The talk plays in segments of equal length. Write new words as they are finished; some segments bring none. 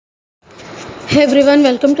Hey everyone,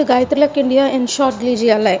 welcome to Gayatri Luck India in short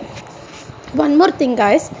GLI. One more thing,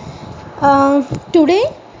 guys. Today,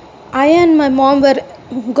 I and my mom were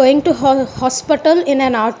going to hospital in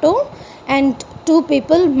an auto, and two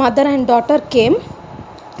people, mother and daughter, came,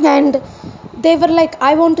 and they were like,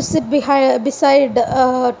 "I want to sit beside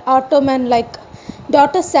Ottoman." Like,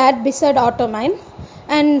 daughter sat beside Ottoman,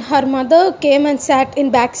 and her mother came and sat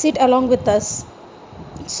in back seat along with us.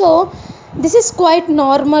 So this is quite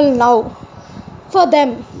normal now for them,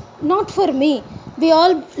 not for me. We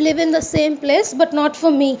all live in the same place, but not for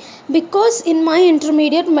me, because in my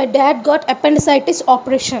intermediate my dad got appendicitis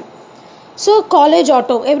operation. So college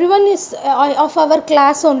auto, everyone is of our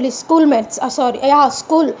class, only schoolmates,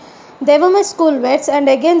 school, they were my schoolmates, and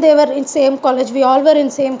again they were in same college, we all were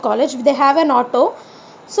in same college, they have an auto.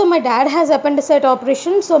 So my dad has appendicitis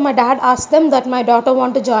operation, so my dad asked them that my daughter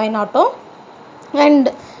want to join auto.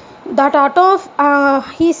 And that auto,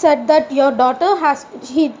 he said that your daughter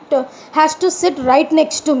has to sit right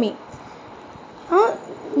next to me.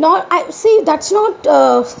 Not I see, that's not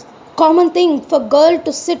common thing for girl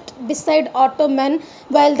to sit beside auto men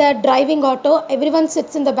while they're driving auto. Everyone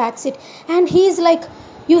sits in the back seat, and he's like,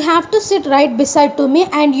 you have to sit right beside to me,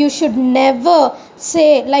 and you should never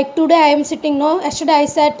say like, today I am sitting, no, yesterday I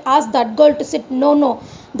said ask that girl to sit, no, no,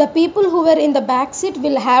 the people who were in the back seat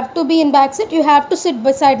will have to be in back seat, you have to sit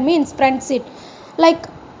beside me in front seat. Like,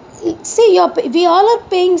 see, we all are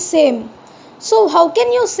paying same. So how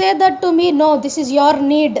can you say that to me? No, this is your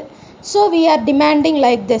need, so we are demanding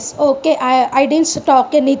like this. Okay, I didn't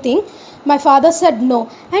talk anything. My father said no.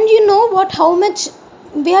 And you know what, how much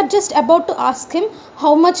we are just about to ask him,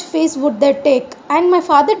 how much fees would they take, and my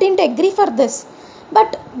father didn't agree for this.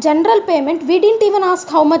 But general payment, we didn't even ask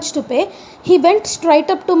how much to pay. He went straight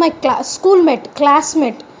up to my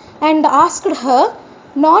classmate, and asked her,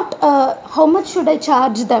 not how much should I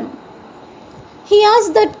charge them. He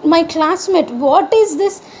asked that my classmate, what is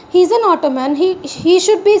this? He's an Ottoman, he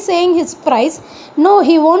should be saying his price. No,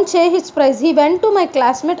 he won't say his price. He went to my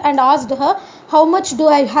classmate and asked her, how much do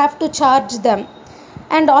I have to charge them?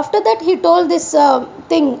 And after that he told this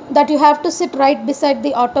thing, that you have to sit right beside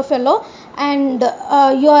the auto fellow, and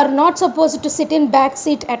you are not supposed to sit in back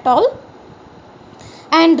seat at all,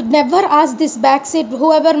 and never ask this back seat,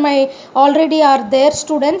 whoever my already are there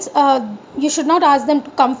students, you should not ask them to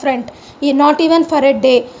come front, not even for a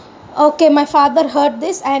day. Okay, my father heard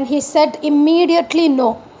this, and he said immediately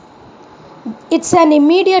no. It's an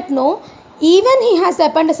immediate no. Even he has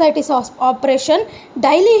appendicitis operation,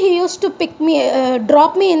 daily he used to pick me,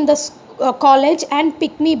 drop me in the college and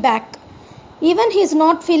pick me back. Even he is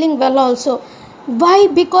not feeling well also. Why?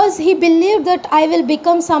 Because he believed that I will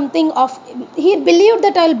become something of, he believed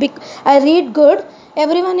that I read good.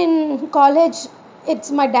 Everyone in college, it's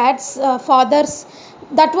my dad's father's,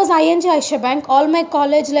 that was ING Aisha Bank. All my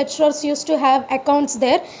college lecturers used to have accounts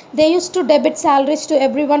there. They used to debit salaries to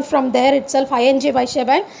everyone from there itself, ING Aisha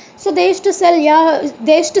Bank. So they used to sell, yeah,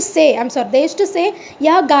 they used to say, I'm sorry, they used to say,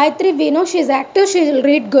 yeah, Gayatri, we know she's active, she will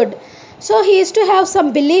read good. So he used to have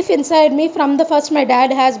some belief inside me. From the first, my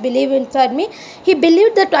dad has belief inside me. He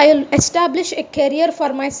believed that I will establish a career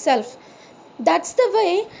for myself. That's the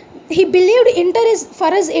way he believed. Inter is,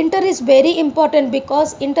 for us, inter is very important,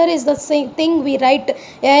 because inter is the same thing we write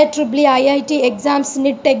AIEEE, IIT exams,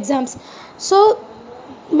 NIT exams. So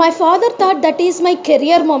my father thought that is my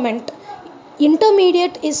career moment.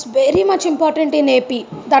 Intermediate is very much important in AP.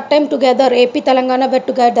 That time together, AP Telangana were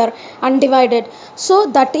together, undivided. So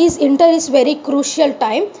that is, inter is very crucial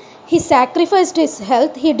time. He sacrificed his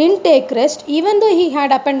health, he didn't take rest, even though he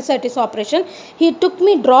had appendicitis operation. He took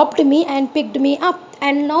me, dropped me, and picked me up,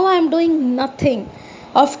 and now I am doing nothing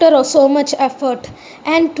after so much effort.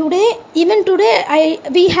 And today, even today,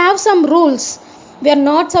 we have some rules. We are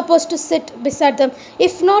not supposed to sit beside them.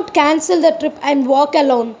 If not, cancel the trip and walk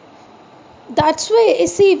alone. That's why, you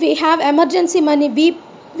see, we have emergency money,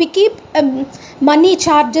 we keep money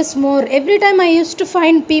charges more. Every time I used to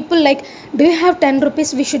find people like, do you have 10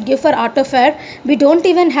 rupees we should give for auto fare? We don't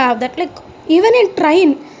even have that. Like, even in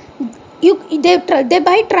train, you they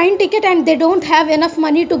buy train ticket, and they don't have enough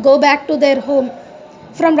money to go back to their home,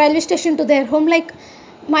 from railway station to their home. Like,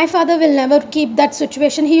 my father will never keep that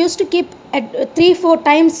situation. He used to keep at 3 4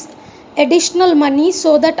 times additional money,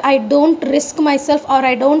 so that I don't risk myself, or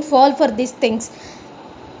I don't fall for these things.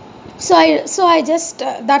 So I just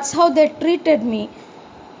that's how they treated me.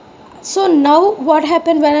 So now what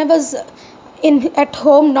happened, when I was in at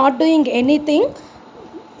home not doing anything,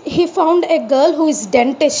 he found a girl who is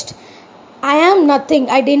dentist. I am nothing,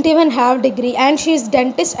 I didn't even have degree, and she is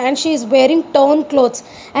dentist, and she is wearing torn clothes.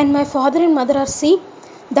 And my father and mother are, see,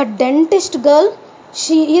 the dentist girl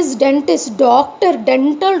She is dentist, doctor,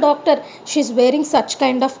 dental doctor. She's wearing such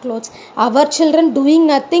kind of clothes. Our children doing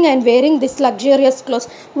nothing and wearing this luxurious clothes.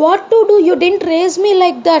 What to do? You didn't raise me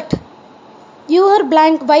like that. You are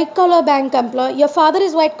blank white collar bank employee. Your father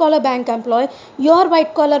is white collar bank employee. You are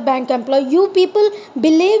white collar bank employee. You people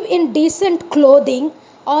believe in decent clothing,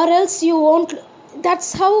 or else you won't.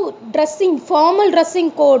 That's how dressing, formal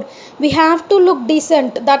dressing code. We have to look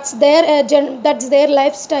decent. That's their that's their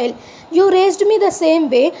lifestyle. You raised me the same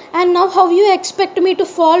way, and now how you expect me to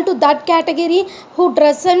fall to that category? Who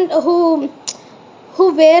doesn't, who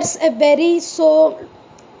wears a very so,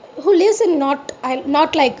 who lives in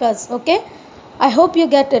not like us, okay? I hope you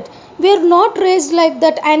get it. We're not raised like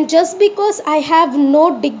that, and just because I have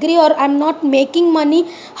no degree or I'm not making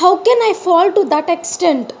money, how can I fall to that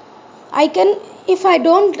extent? I can, if I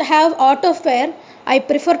don't have auto fare, I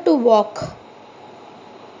prefer to walk.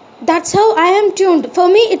 That's how I am tuned. For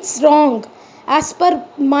me it's wrong. As per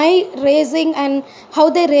my raising and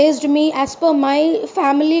how they raised me, as per my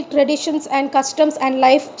family traditions and customs and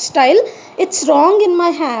lifestyle, it's wrong in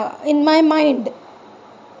in my mind.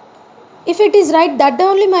 If it is right, that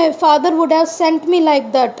only my father would have sent me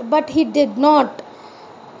like that, but he did not.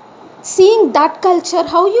 Seeing that culture,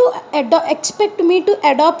 how you expect me to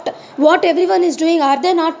adopt what everyone is doing? Are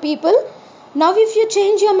they not people? Now if you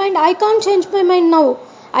change your mind, I can't change my mind now.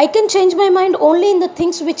 I can change my mind only in the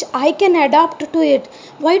things which I can adapt to it.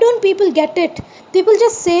 Why don't people get it? People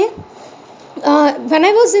just say, when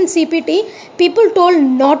I was in CPT, people told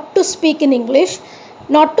not to speak in English,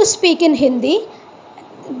 not to speak in Hindi.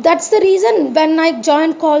 That's the reason when I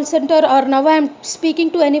joined call center or now I'm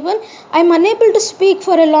speaking to anyone, I'm unable to speak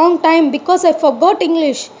for a long time because I forgot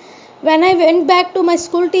English. When I went back to my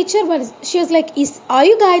school teacher, she was like, are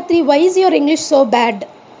you Gayatri? Why is your English so bad?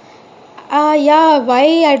 Yeah,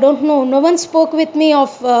 why? I don't know. No one spoke with me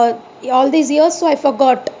of all these years, so I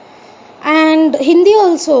forgot. And Hindi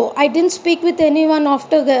also, I didn't speak with anyone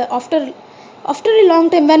after a long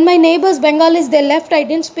time. When my neighbors Bengalis they left, I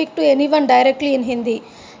didn't speak to anyone directly in Hindi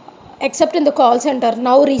except in the call center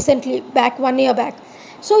now recently, back 1 year back.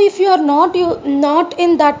 So if you not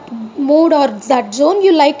in that mood or that zone,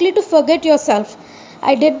 you likely to forget yourself.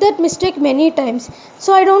 I did that mistake many times,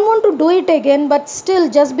 so I don't want to do it again. But still,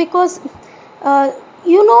 just because uh,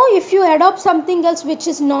 if you adopt something else which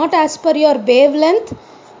is not as per your wavelength,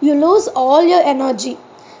 you lose all your energy.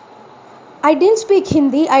 I didn't speak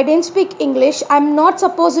Hindi, I didn't speak English, I'm not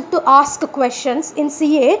supposed to ask questions in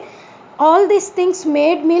CA. All these things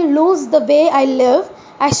made me lose the way I live.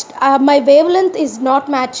 My wavelength is not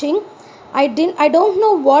matching. I don't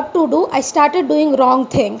know what to do. I started doing wrong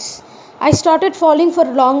things. I started falling for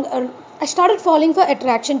I started falling for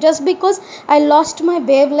attraction just because I lost my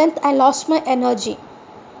wavelength, I lost my energy.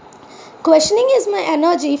 Questioning is my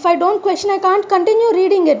energy. If I don't question, I can't continue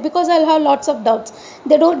reading it because I'll have lots of doubts.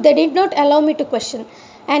 They did not allow me to question,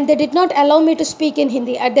 and they did not allow me to speak in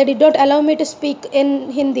Hindi, and they did not allow me to speak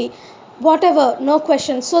in Hindi, whatever, no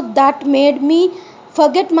question. So that made me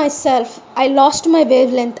forget myself. I lost my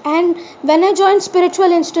wavelength. And when I joined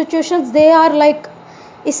spiritual institutions, they are like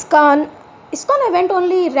ISKCON. I went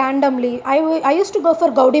only randomly. I used to go for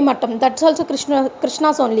Gaudi Matam. That's also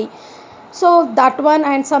Krishna's only. So that one,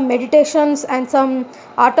 and some meditations and some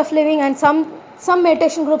art of living, and some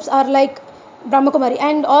meditation groups are like Brahmakumari,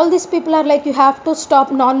 and all these people are like, you have to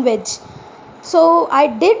stop non-veg. So I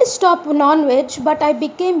did stop non-veg, but I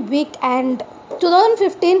became weak, and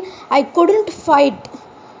 2015 I couldn't fight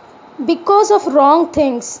because of wrong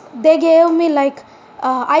things. They gave me like,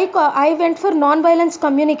 I went for non-violence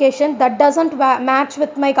communication. That doesn't match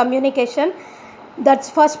with my communication. That's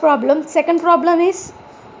first problem. Second problem is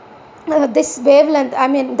this wavelength, I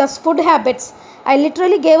mean the food habits. I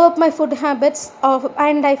literally gave up my food habits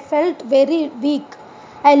and I felt very weak.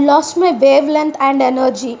 I lost my wavelength and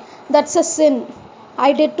energy. That's a sin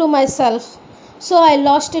I did to myself. So I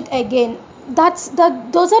lost it again. Those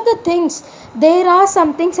are the things. There are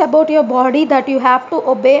some things about your body that you have to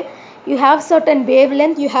obey. You have certain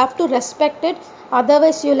wavelength, you have to respect it,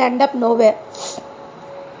 otherwise you'll end up nowhere.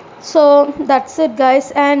 So that's it, guys.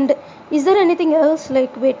 And is there anything else?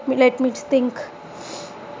 Like, wait, let me think.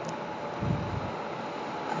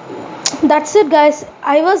 That's it, guys.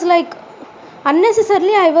 I was like,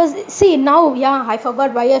 unnecessarily I was, see now, yeah, I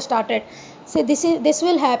forgot why I started. See, this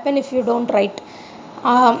will happen if you don't write.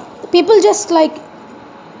 People just like,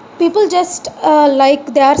 they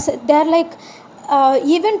are like,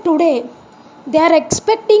 even today they are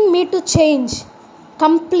expecting me to change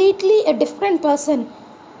completely a different person.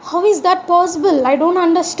 How is that possible? I don't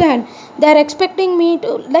understand. They are expecting me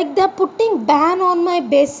to, like, they are putting ban on my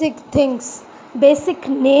basic things, basic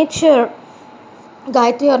nature.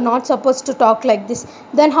 Gayatri, you're not supposed to talk like this.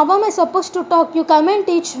 Then how am I supposed to talk? You come and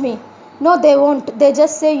teach me. No, they won't. They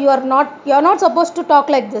just say you're not supposed to talk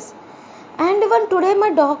like this. And even today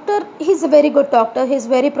my doctor, he's a very good doctor. He's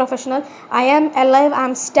very professional. I am alive.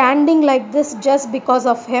 I'm standing like this just because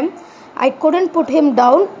of him. I couldn't put him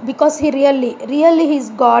down because he really he's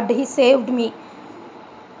God. He saved me.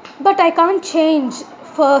 But I can't change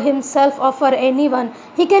for himself or for anyone.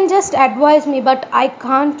 He can just advise me, but I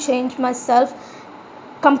can't change myself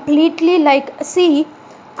completely. Like, see,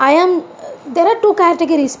 I am, there are two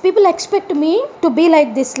categories. People expect me to be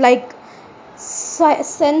like this, like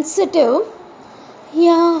sensitive.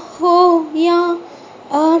 Yeah, oh yeah.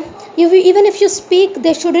 Even if you speak,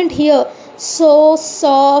 they shouldn't hear. So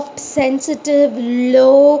soft, sensitive,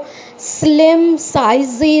 low, slim,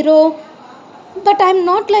 size zero. But I'm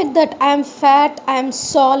not like that. I'm fat, I'm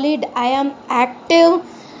solid, I am active.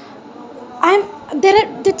 I'm there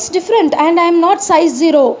are, it's different, and I'm not size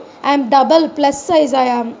zero. I'm double plus size.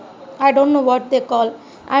 I don't know what they call.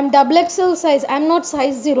 I'm double XL size. I'm not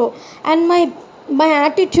size zero. And my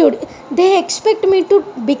attitude, they expect me to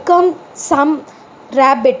become some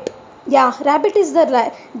rabbit. Yeah, rabbit is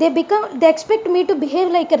they expect me to behave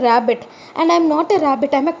like a rabbit, and I'm not a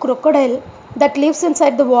rabbit. I'm a crocodile that lives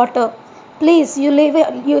inside the water. Please,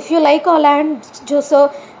 if you like our land,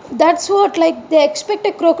 so that's what, like, they expect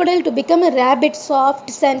a crocodile to become a rabbit, soft,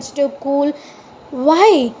 sensitive, cool.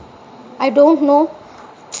 Why? I don't know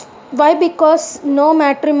why. Because no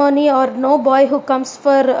matrimony or no boy who comes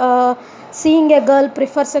for seeing a girl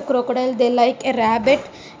prefers a crocodile. They like a rabbit.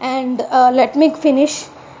 And let me finish.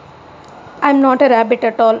 I'm not a rabbit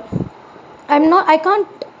at all.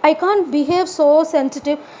 I can't behave so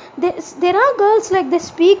sensitive. There are girls, like, they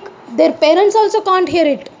speak, their parents also can't hear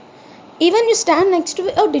it. Even you stand next to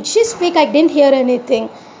me, oh, did she speak? I didn't hear anything.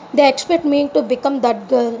 They expect me to become that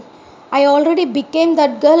girl. I already became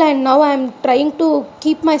that girl, and now I'm trying to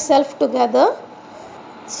keep myself together.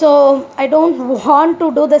 So I don't want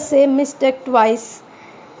to do the same mistake twice.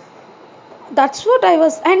 That's what I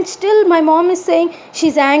was. And still my mom is saying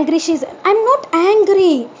she's angry. I'm not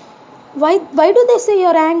angry. Why do they say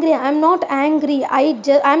you're angry? I'm not angry.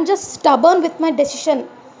 I'm just stubborn with my decision.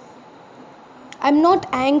 I'm not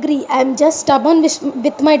angry. I'm just stubborn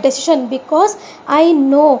with my decision, because I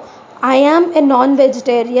know I am a non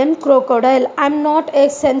vegetarian crocodile. I'm not a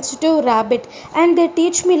sensitive rabbit. And they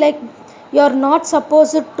teach me, like, you're not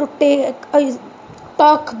supposed to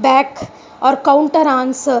talk back or counter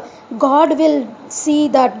answer. God will see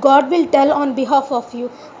that. God will tell on behalf of you.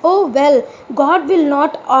 Oh, well, God will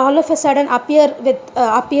not all of a sudden appear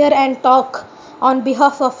and talk on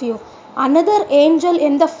behalf of you. Another angel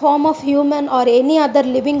in the form of human or any other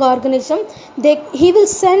living organism, he will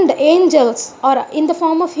send angels or in the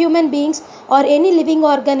form of human beings or any living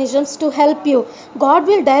organisms to help you. God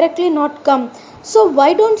will directly not come. So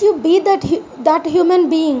why don't you be that human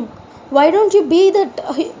being? Why don't you be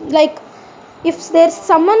that, like, if there's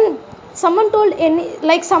someone told any,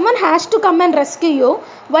 like, someone has to come and rescue you,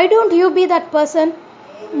 why don't you be that person?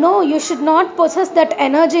 No, you should not possess that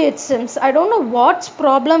energy, it seems. I don't know what's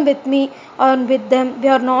problem with me or with them. We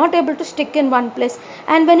are not able to stick in one place.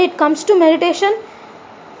 And when it comes to meditation,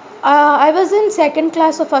 I was in second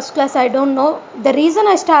class or first class, I don't know. The reason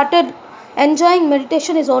I started enjoying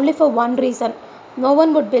meditation is only for one reason. No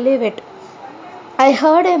one would believe it. I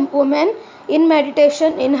heard a woman in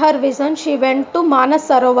meditation, in her vision, she went to Manas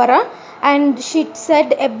Sarovara and she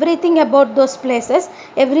said everything about those places.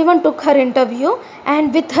 Everyone took her interview,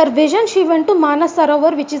 and with her vision, she went to Manas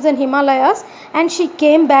Sarovar, which is in Himalayas, and she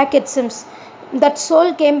came back, it seems. That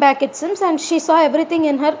soul came back, it seems, and she saw everything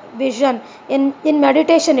in her vision, in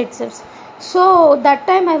meditation, it seems. So that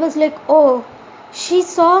time I was like, oh, she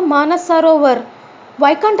saw Manas Sarovar.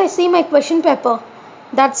 Why can't I see my question paper?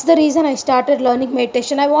 That's the reason I started learning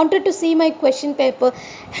meditation. I wanted to see my question paper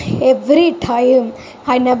every time.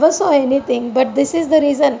 I never saw anything, but this is the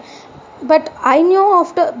reason. But I knew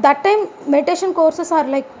after that time, meditation courses are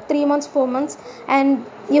like 3 months, 4 months, and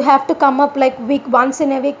you have to come up like week, once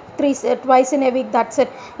in a week, twice in a week. That's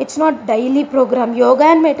it. It's not daily program. Yoga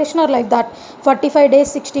and meditation are like that. 45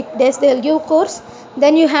 days, 60 days they'll give course.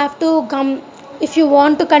 Then you have to come. If you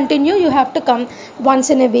want to continue, you have to come once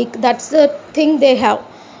in a week. That's the thing they have.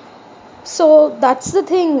 So that's the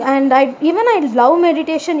thing. And I love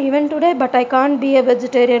meditation even today, but I can't be a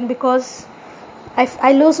vegetarian because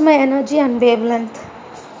I lose my energy and wavelength.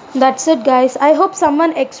 That's it, guys. I hope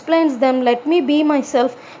someone explains them. Let me be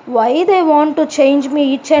myself. Why they want to change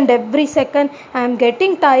me each and every second? I'm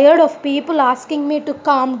getting tired of people asking me to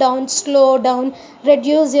calm down, slow down,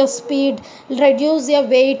 reduce your speed, reduce your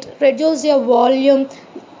weight, reduce your volume.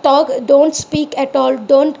 don't speak at all,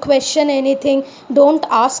 don't question anything, don't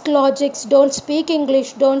ask logics, don't speak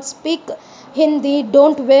English, don't speak Hindi,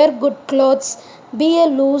 don't wear good clothes, be a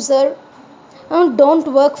loser. Don't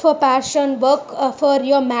work for passion, work for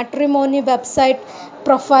your matrimony website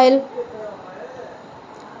profile.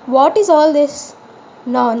 What is all this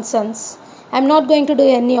nonsense? I'm not going to do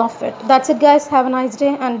any of it. That's it, guys. Have a nice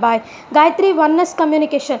day and bye. Gayatri Oneness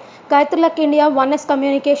Communication. Gayatri Luck India Oneness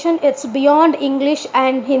Communication. It's beyond English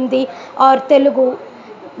and Hindi or Telugu.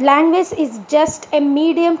 Language is just a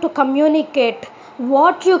medium to communicate.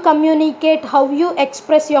 What you communicate, how you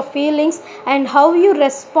express your feelings, and how you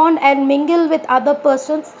respond and mingle with other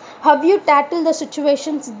persons, how you tackle the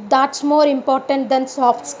situations, that's more important than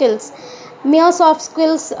soft skills. Mere soft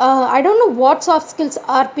skills, I don't know what soft skills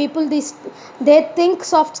are. People, these, they think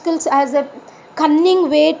soft skills as a cunning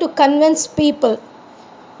way to convince people.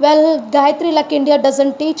 Well, Gayatri Luck India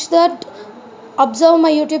doesn't teach that. Observe my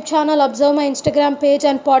YouTube channel, observe my Instagram page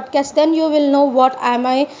and podcast, then you will know what am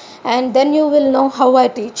I, and then you will know how I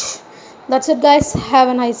teach. That's it, guys. Have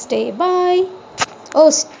a nice day. Bye.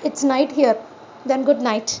 Oh, it's night here. Then good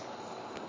night.